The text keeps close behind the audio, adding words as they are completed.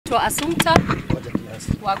Naitwa Assumpta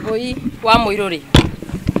Wagoi wa Muiruri,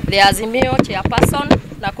 the Azimio chairperson,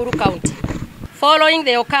 Nakuru County. Following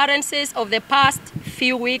the occurrences of the past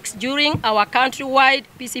few weeks during our countrywide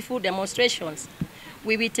peaceful demonstrations,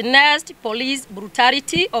 we witnessed police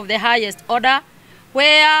brutality of the highest order,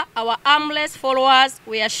 where our armless followers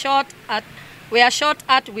were shot at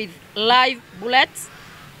with live bullets,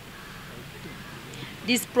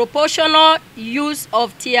 disproportionate use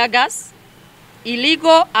of tear gas,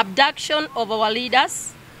 illegal abduction of our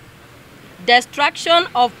leaders, destruction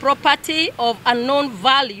of property of unknown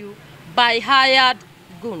value by hired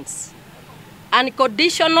goons,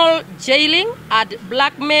 unconditional jailing and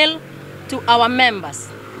blackmail to our members.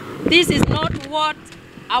 This is not what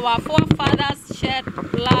our forefathers shed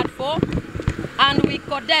blood for, and we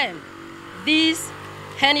condemn these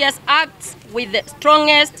heinous acts with the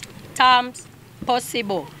strongest terms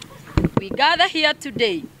possible. We gather here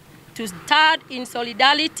today to stand in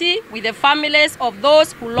solidarity with the families of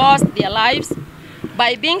those who lost their lives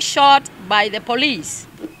by being shot by the police,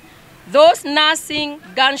 those nursing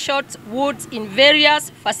gunshot wounds in various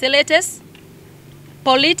facilities,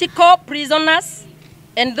 political prisoners,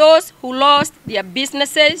 and those who lost their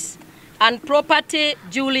businesses and property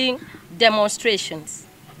during demonstrations.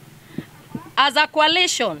 As a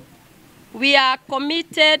coalition, we are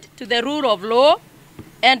committed to the rule of law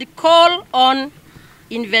and call on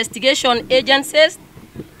investigation agencies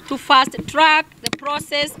to fast-track the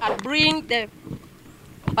process and bring the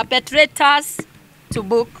perpetrators to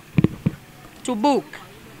book.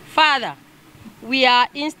 Further, we are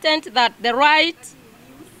insistent that the right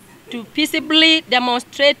to peaceably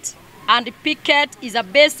demonstrate and picket is a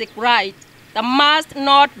basic right that must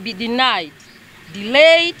not be denied,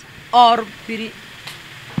 delayed, or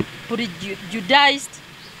prejudiced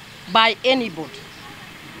by anybody.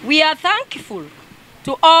 We are thankful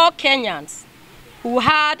to all Kenyans who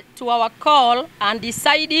heard to our call and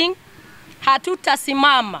deciding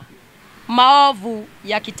hatutasimama maovu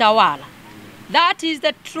ya kitawala. That is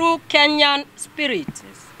the true Kenyan spirit.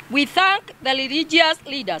 Yes. We thank the religious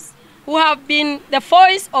leaders who have been the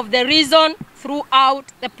voice of the reason throughout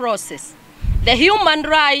the process, the human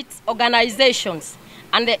rights organizations,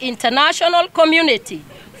 and the international community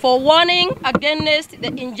for warning against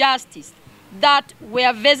the injustice that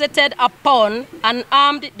were visited upon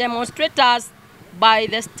unarmed demonstrators by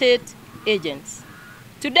the state agents.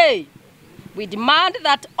 Today, we demand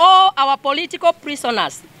that all our political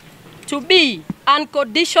prisoners to be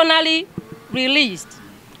unconditionally released,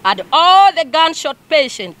 and all the gunshot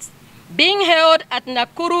patients being held at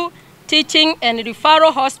Nakuru Teaching and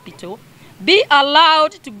Referral Hospital be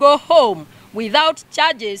allowed to go home without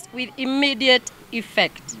charges with immediate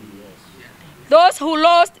effect. Those who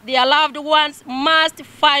lost their loved ones must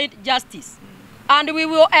find justice, and we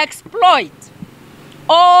will exploit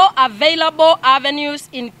all available avenues,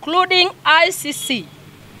 including ICC,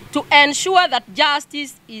 to ensure that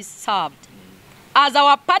justice is served. As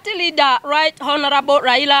our party leader, Right Honorable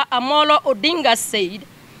Raila Amolo Odinga said,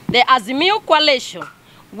 the Azimio coalition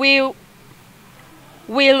will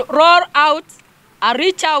roll out a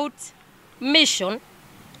reach-out mission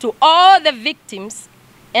to all the victims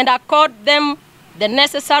and accord them the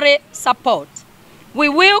necessary support. We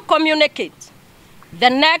will communicate the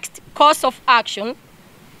next course of action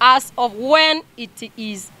as of when it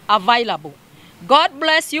is available. God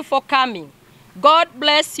bless you for coming. God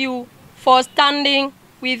bless you for standing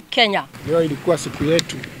with Kenya. Leo ilikuwa siku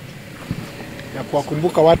yetu ya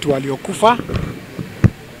kuwakumbuka watu waliokufa,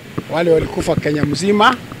 wale walikufa Kenya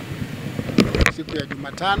mzima siku ya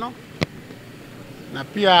Jumatano, na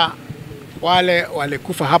pia wale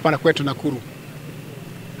walikufa hapa na kwetu Nakuru.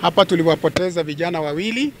 Hapa tuliwapoteza vijana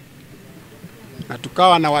wawili na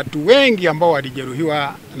tukawa na watu wengi ambao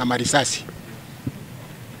walijeruhiwa na marisasi.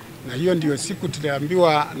 Na hiyo ndio siku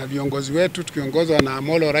tuliambiwa na viongozi wetu tukiongozwa na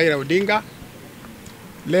Amolo Raila Odinga,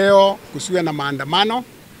 leo kusiwe na maandamano,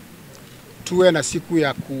 tuwe na siku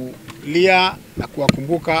ya kulia na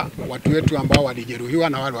kuwakumbuka watu wetu ambao walijeruhiwa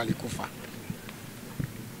na wale walikufa.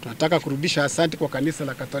 Tunataka kurudisha asante kwa kanisa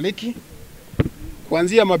la Katoliki,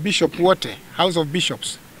 kuanzia mabishop wote, House of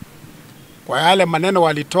Bishops, kwa yale maneno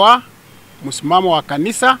walitoa, msimamo wa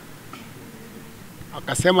kanisa,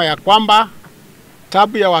 akasema ya kwamba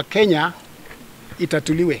tabu ya Wakenya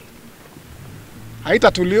itatuliwe.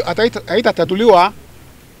 Haitatatuliwa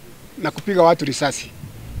na kupiga watu risasi.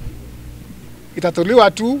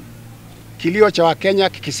 Itatuliwa tu kilio cha Wakenya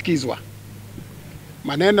kikisikizwa.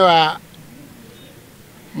 Maneno ya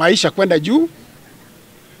maisha kwenda juu,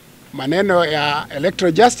 maneno ya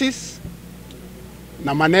electoral justice,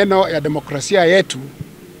 na maneno ya demokrasia yetu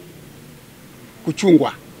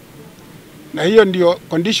kuchungwa. na hiyo ndio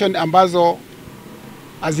condition ambazo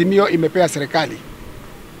Azimio imepea serikali.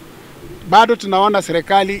 Bado tunaona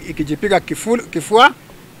serikali ikijipiga kifua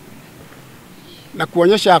na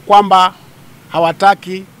kuonyesha kwamba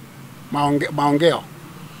hawataki maongeo.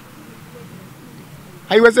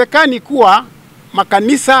 Haiwezekani kuwa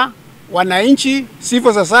makanisa, wananchi,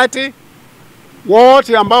 civil society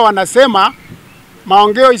wote ambao wanasema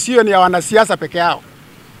maongeo isiyo ni ya wanasiasa peke yao.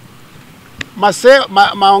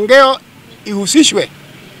 Maongeo ihusishwe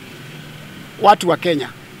watu wa Kenya,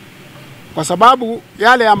 kwa sababu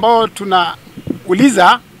yale ambao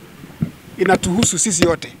tunauliza inatuhusu sisi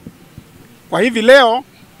yote. Kwa hivi leo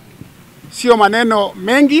sio maneno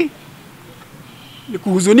mengi, ni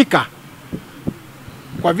kuhuzunika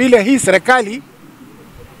kwa vile hii serikali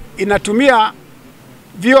inatumia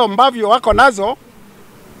vio ambavyo wako nazo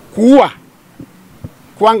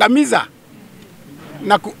kuangamiza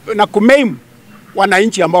na kumeimu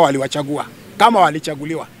wananchi ambao waliwachagua kama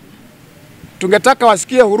walichaguliwa. Tungetaka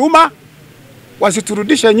wasikie huruma,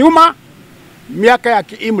 wasiturudishe nyuma miaka ya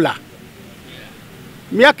kiimla.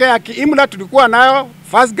 Miaka ya kiimla tulikuwa nayo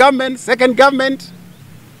first government, second government,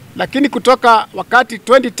 lakini kutoka wakati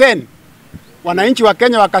 2010 wananchi wa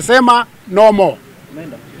Kenya wakasema no more.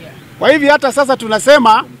 Kwa hivyo hata sasa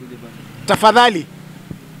tunasema tafadhali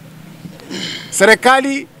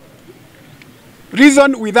serikali,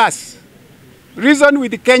 reason with us, reason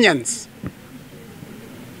with the Kenyans,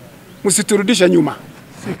 msiturudishe nyuma.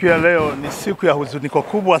 Siku ya leo ni siku ya huzuniko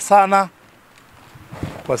kubwa sana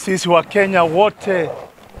kwa sisi wa Kenya wote,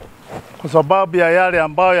 kwa sababu ya yale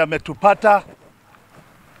ambayo yametupata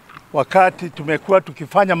wakati tumekuwa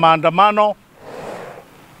tukifanya maandamano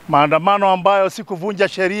ambayo si kuvunja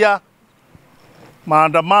sheria,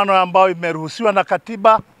 maandamano ambayo imeruhusiwa na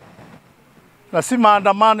katiba, na si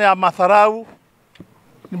maandamano ya madharau,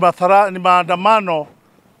 ni maandamano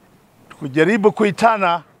tukijaribu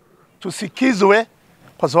kuitana tusikizwe,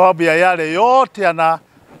 kwa sababu ya yale yote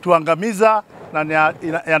yanatuangamiza na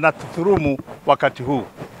yanatudhulumu wakati huu.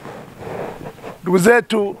 Ndugu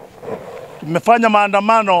zetu, tumefanya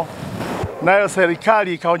maandamano nayo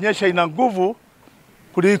serikali ikaonyesha ina nguvu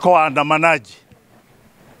kuliko waandamanaji.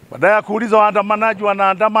 Baada ya kuuliza waandamanaji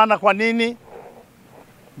wanaandamana kwa nini,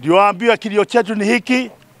 ndio waambiwa kilio chetu ni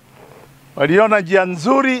hiki. Waliona njia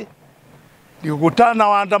nzuri ni kukutana na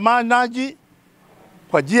waandamanaji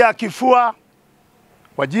kwa njia ya kifua,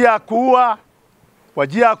 kwa njia ya kuua, kwa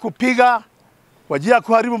njia ya kupiga, kwa njia ya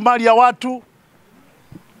kuharibu mali ya watu.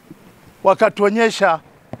 Wakatuonyesha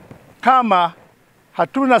kama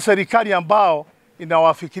hatuna serikali ambao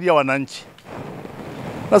inawafikiria wananchi.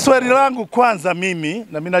 Na swali langu kwanza mimi,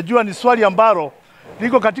 na minajua ni swali ambalo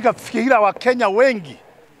liko katika fikira wa Kenya wengi.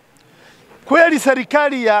 Kweli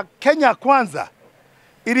serikali ya Kenya Kwanza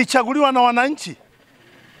ilichaguliwa na wananchi?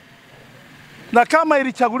 Na kama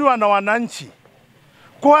ilichaguliwa na wananchi,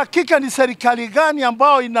 kwa hakika ni serikali gani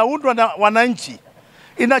ambao inaundwa na wananchi,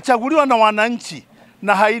 inachaguliwa na wananchi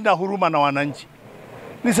na haina huruma na wananchi?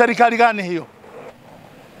 Ni serikali gani hiyo?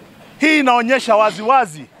 Hii inaonyesha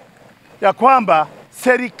waziwazi ya kwamba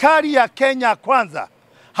serikali ya Kenya Kwanza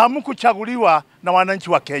hamkuchaguliwa na wananchi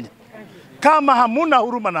wa Kenya. Kama hamuna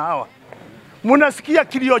huruma na hawa, munasikia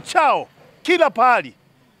kilio chao kila pahali.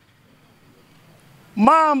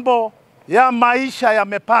 Mambo ya maisha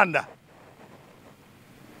yamepanda,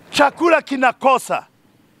 chakula kinakosa,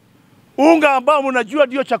 unga ambao munajua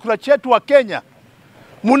ndio chakula chetu wa Kenya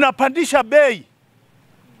munapandisha bei,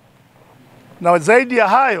 na zaidi ya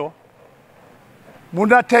hayo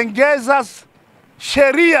munatengeza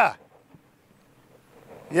sheria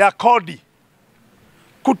ya kodi,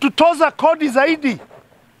 kututoza kodi zaidi,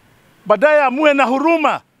 baadaye amue na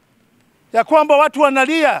huruma ya kwamba watu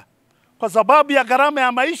wanalia kwa sababu ya gharama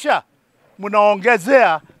ya maisha,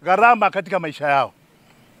 munaongezea gharama katika maisha yao.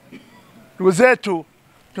 Ndugu zetu,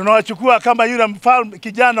 tunawachukua kama yule mfalme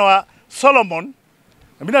kijana wa Solomon.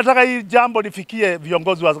 Na mimi nataka hii jambo lifikie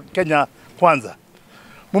viongozi wa Kenya Kwanza.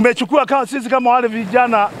 Mumechukua kama sisi kama wale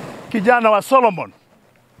kijana wa Solomon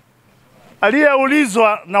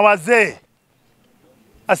aliyeulizwa na wazee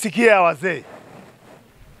asikie ya wazee,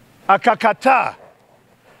 akakataa,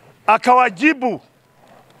 akawajibu,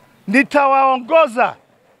 nitawaongoza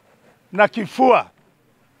na kifua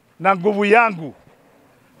na nguvu yangu,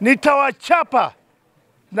 nitawachapa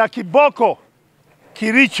na kiboko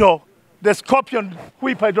kilicho the scorpion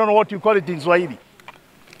whip, I don't know what you call it in Swahili.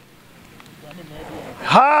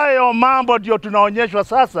 Hayo mambo ndio tunaonyeshwa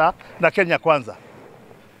sasa na Kenya Kwanza.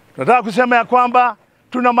 Nataka kusema ya kwamba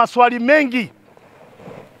tuna maswali mengi.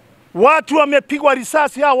 Watu wamepigwa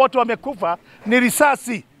risasi, hao watu wamekufa ni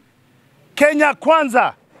risasi. Kenya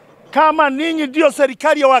Kwanza, kama ninyi ndio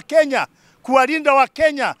serikali ya Wakenya, kuwalinda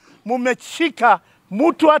Wakenya, mumeshika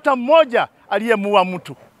mtu hata mmoja aliyemuua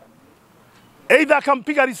mtu. Aidha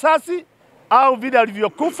akampiga risasi au vile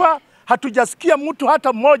alivyokufa, hatujasikia mtu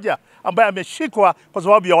hata mmoja ambaye ameshikwa kwa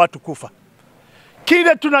sababu ya watu kufa.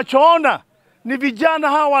 Kile tunachoona ni vijana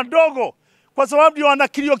hawa wadogo, kwa sababu ya wana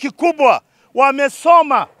kilio kikubwa,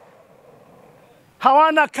 wamesoma,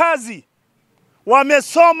 hawana kazi,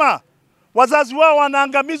 wamesoma, wazazi wao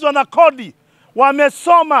wanaangamizwa na kodi,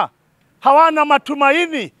 wamesoma, hawana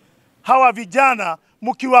matumaini. Hawa vijana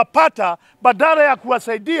mkiwapata, badala ya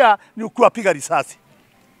kuwasaidia ni kuwapiga risasi.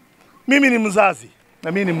 Mimi ni mzazi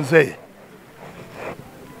na mimi ni mzee,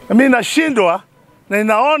 na mimi nashindwa na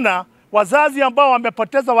ninaona wazazi ambao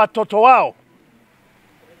wamepoteza watoto wao,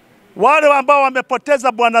 wale ambao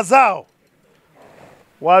wamepoteza bwana zao,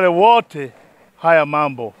 wale wote haya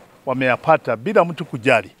mambo wameyapata bila mtu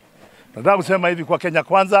kujali. Nataka kusema hivi kwa Kenya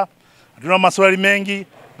Kwanza, hatuna maswali mengi.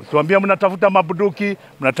 Mtuambia mnatafuta mabunduki,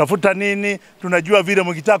 mnatafuta nini? Tunajua vile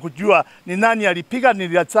mkitaka kujua ni nani alipiga, ni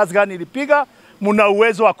risasi gani ilipiga, mna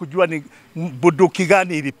uwezo wa kujua ni bunduki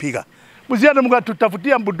gani ilipiga. Msiende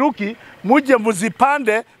mkatutafutia bunduki, muje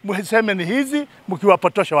mzipande, mseme ni hizi,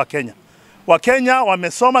 mkiwapotosha Wakenya. Wakenya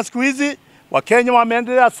wamesoma siku hizi, Wakenya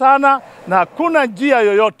wameendelea sana, na hakuna njia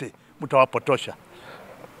yoyote mtawapotosha.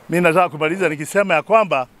 Mimi nataka kumaliza nikisema ya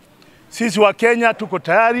kwamba sisi Wakenya tuko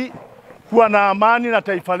tayari kuwa na amani na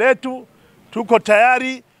taifa letu, tuko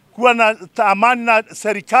tayari kuwa na amani na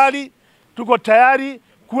serikali, tuko tayari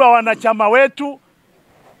kuwa wanachama wetu,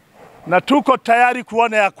 na tuko tayari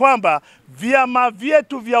kuona ya kwamba vyama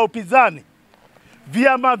vyetu vya upinzani,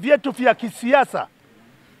 vyama vyetu vya kisiasa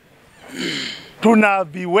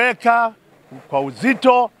tunaviweka kwa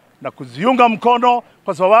uzito na kuziunga mkono,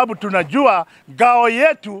 kwa sababu tunajua ngao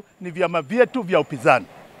yetu ni vyama vyetu vya upinzani.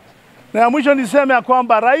 Na ya mwisho niseme ya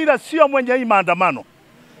kwamba Raila sio mwenye hii maandamano.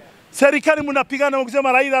 Serikali mnapigana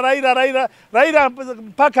mkisema Raila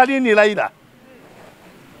mpaka lini Raila?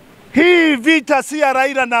 Hii vita si ya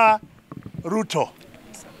Raila na Ruto.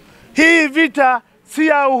 Hii vita si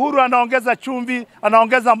ya Uhuru anaongeza chumvi,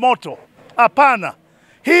 anaongeza moto. Hapana.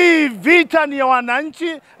 Hii vita ni ya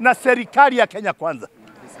wananchi na serikali ya Kenya Kwanza.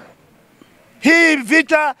 Hii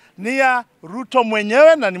vita ni ya Ruto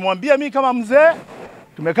mwenyewe, na nimwambia mimi kama mzee,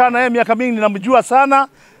 tumekaa na yeye miaka mingi, ninamjua sana,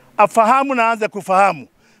 afahamu na aanze kufahamu.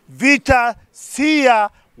 Vita si ya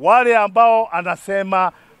wale ambao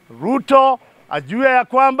anasema Ruto, ajue ya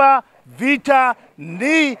kwamba vita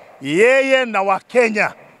ni yeye na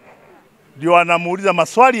Wakenya. Ndio anamuuliza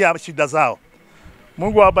maswali ya shida zao.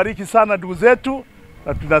 Mungu awabariki sana ndugu zetu,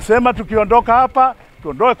 na tunasema tukiondoka hapa,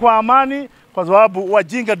 tuondoe kwa amani, kwa sababu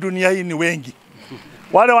wajinga dunia hii ni wengi.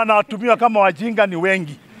 Wale wanaotumiwa kama wajinga ni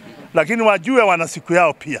wengi, lakini wajue wana siku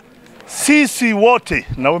yao pia. Sisi wote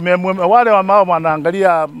na wale ambao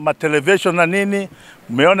wanaangalia matelevision na nini,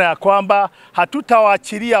 umeona ya kwamba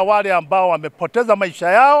hatutawaachilia wale ambao wamepoteza maisha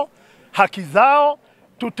yao, haki zao.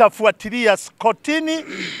 Tutafuatilia kotini,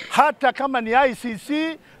 hata kama ni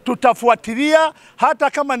ICC tutafuatilia, hata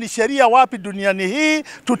kama ni sheria wapi duniani hii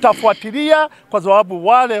tutafuatilia, kwa sababu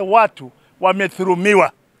wale watu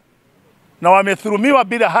wamedhulumiwa, na wamedhulumiwa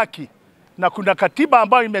bila haki, na kuna katiba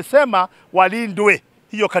ambayo imesema walindwe.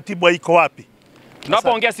 Hiyo katiba iko wapi?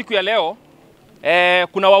 Tunapoongea siku ya leo,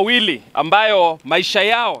 kuna wawili ambayo maisha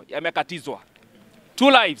yao yamekatizwa.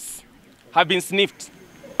 2 lives have been sniffed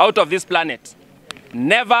out of this planet,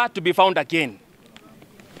 never to be found again.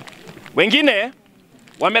 Wengine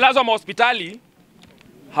wamelazwa mahospitali,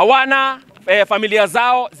 hawana familia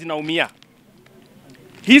zao zinaumia.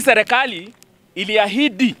 Hii serikali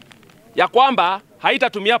iliahidi ya kwamba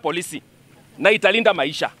haitatumia polisi na italinda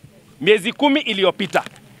maisha miezi 10 iliyopita.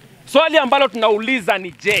 Swali ambalo tunauliza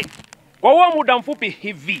ni je, kwa huo muda mfupi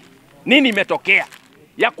hivi nini imetokea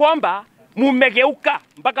ya kwamba mumegeuka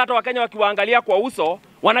mpaka hata Wakenya wakiwaangalia kwa uso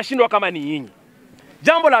wanashindwa kama ni nyinyi?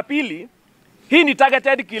 Jambo la pili, hii ni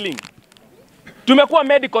targeted killing. Tumekuwa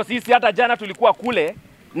medical sisi, hata jana tulikuwa kule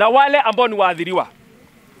na wale ambao ni waathiriwa.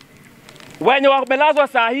 Wenye wamelazwa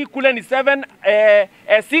saa hii kule ni 6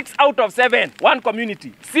 out of 7, one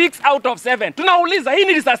community. 6 out of 7. Tunauliza hii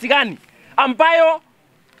ni risasi gani ambayo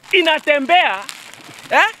inatembea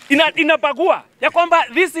inapagua ya kwamba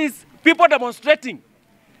this is people demonstrating,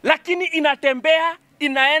 lakini inatembea,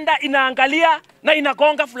 inaenda, inaangalia na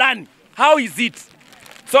inagonga fulani. How is it?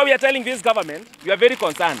 So we are telling this government, we are very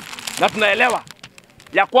concerned, na tunaelewa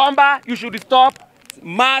ya kwamba you should stop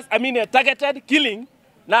targeted killing,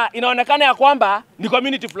 na inaonekana ya kwamba ni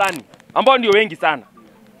community fulani ambao ndio wengi sana.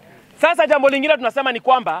 Sasa jambo lingine tunasema ni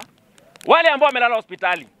kwamba wale ambao wamelala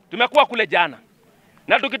hospitali, tumekuwa kule jana,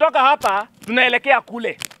 na tukitoka hapa tunaelekea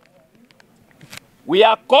kule. We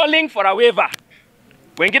are calling for a waiver.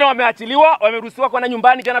 Wengine wameachiliwa, wameruhusiwa kwenda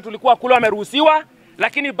nyumbani, jana tulikuwa kule wameruhusiwa,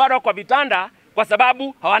 lakini bado kwa vitanda kwa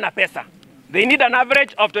sababu hawana pesa. They need an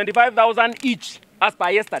average of 25,000 each as per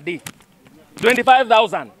yesterday.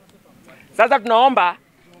 25,000. Sasa tunaomba,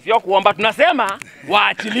 sio kuomba, tunasema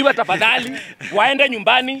waachiliwe tafadhali, waende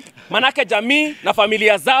nyumbani, manake jamii na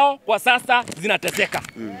familia zao kwa sasa zinateseka.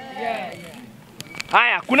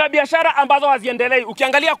 Haya, kuna biashara ambazo haziendelei.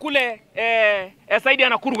 Ukiangalia kule side ya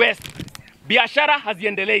Nakuru West, biashara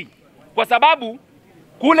haziendelei kwa sababu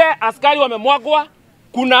kule askari wamemwagwa.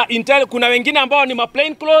 Kuna wengine ambao ni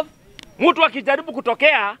plain clothes, mtu akijaribu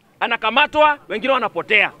kutokea anakamatwa, wengine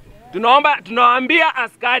wanapotea. Tunawaambia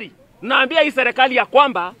askari, tunawaambia hii serikali ya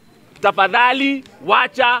kwamba tafadhali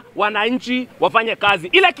wacha wananchi wafanye kazi.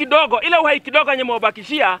 Ile kidogo, ile uhai kidogo yenye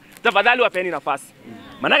mwabakishia, tafadhali wapeni nafasi.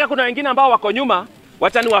 Manaka kuna wengine ambao wako nyuma,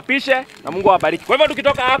 wacha niwapishe na Mungu awabariki. Kwa hivyo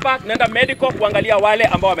tukitoka hapa tunaenda medical kuangalia wale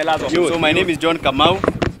ambao wamelazwa. So my name is John Kamau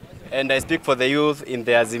and I speak for the youth in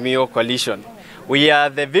the Azimio coalition. We are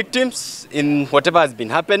the victims in whatever has been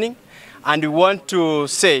happening, and we want to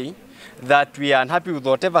say that we are unhappy with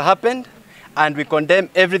whatever happened, and we condemn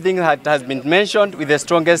everything that has been mentioned with the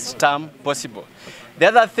strongest term possible. The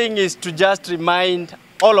other thing is to just remind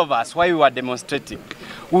all of us why we were demonstrating.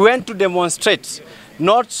 We went to demonstrate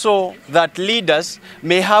not so that leaders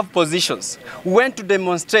may have positions. We went to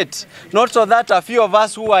demonstrate not so that a few of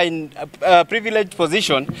us who are in a privileged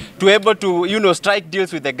position to able to, strike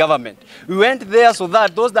deals with the government. We went there so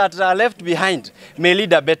that those that are left behind may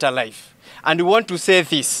lead a better life. And we want to say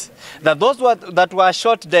this, that those that were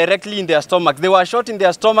shot directly in their stomachs, they were shot in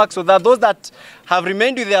their stomachs so that those that have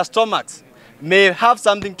remained with their stomachs may have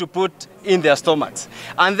something to put in their stomachs.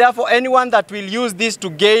 And therefore, anyone that will use this to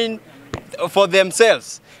gain for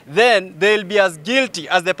themselves, then they'll be as guilty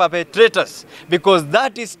as the perpetrators, because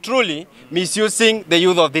that is truly misusing the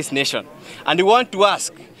youth of this nation. And we want to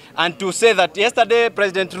ask and to say that yesterday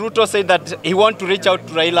President Ruto said that he wants to reach out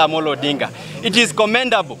to Raila Amolo Odinga. It is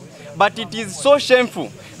commendable, but it is so shameful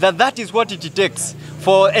that that is what it takes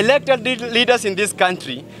for elected leaders in this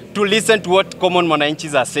country to listen to what common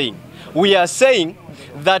Mwananchis are saying. We are saying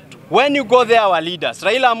that when you go there, our leaders,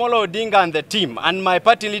 Raila Amolo Odinga and the team, and my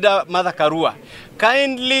party leader, Martha Karua,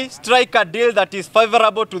 kindly strike a deal that is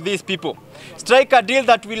favorable to these people. Strike a deal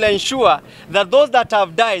that will ensure that those that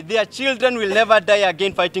have died, their children will never die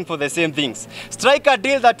again fighting for the same things. Strike a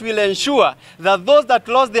deal that will ensure that those that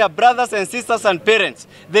lost their brothers and sisters and parents,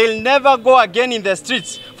 they'll never go again in the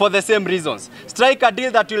streets for the same reasons. Strike a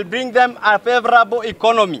deal that will bring them a favorable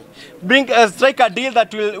economy. Strike a deal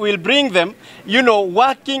that will bring them,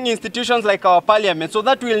 working institutions like our parliament, so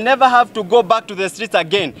that we'll never have to go back to the streets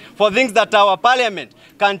again for things that our parliament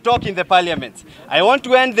can talk in the parliament. I want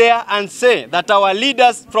to end there and say that our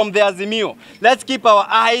leaders from the Azimio, let's keep our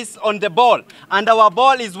eyes on the ball. And our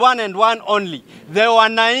ball is one and one only. The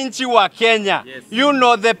wananchi wa Kenya. Yes.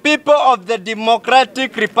 The people of the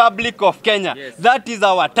Democratic Republic of Kenya. Yes. That is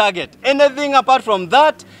our target. Anything apart from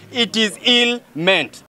that, it is ill meant.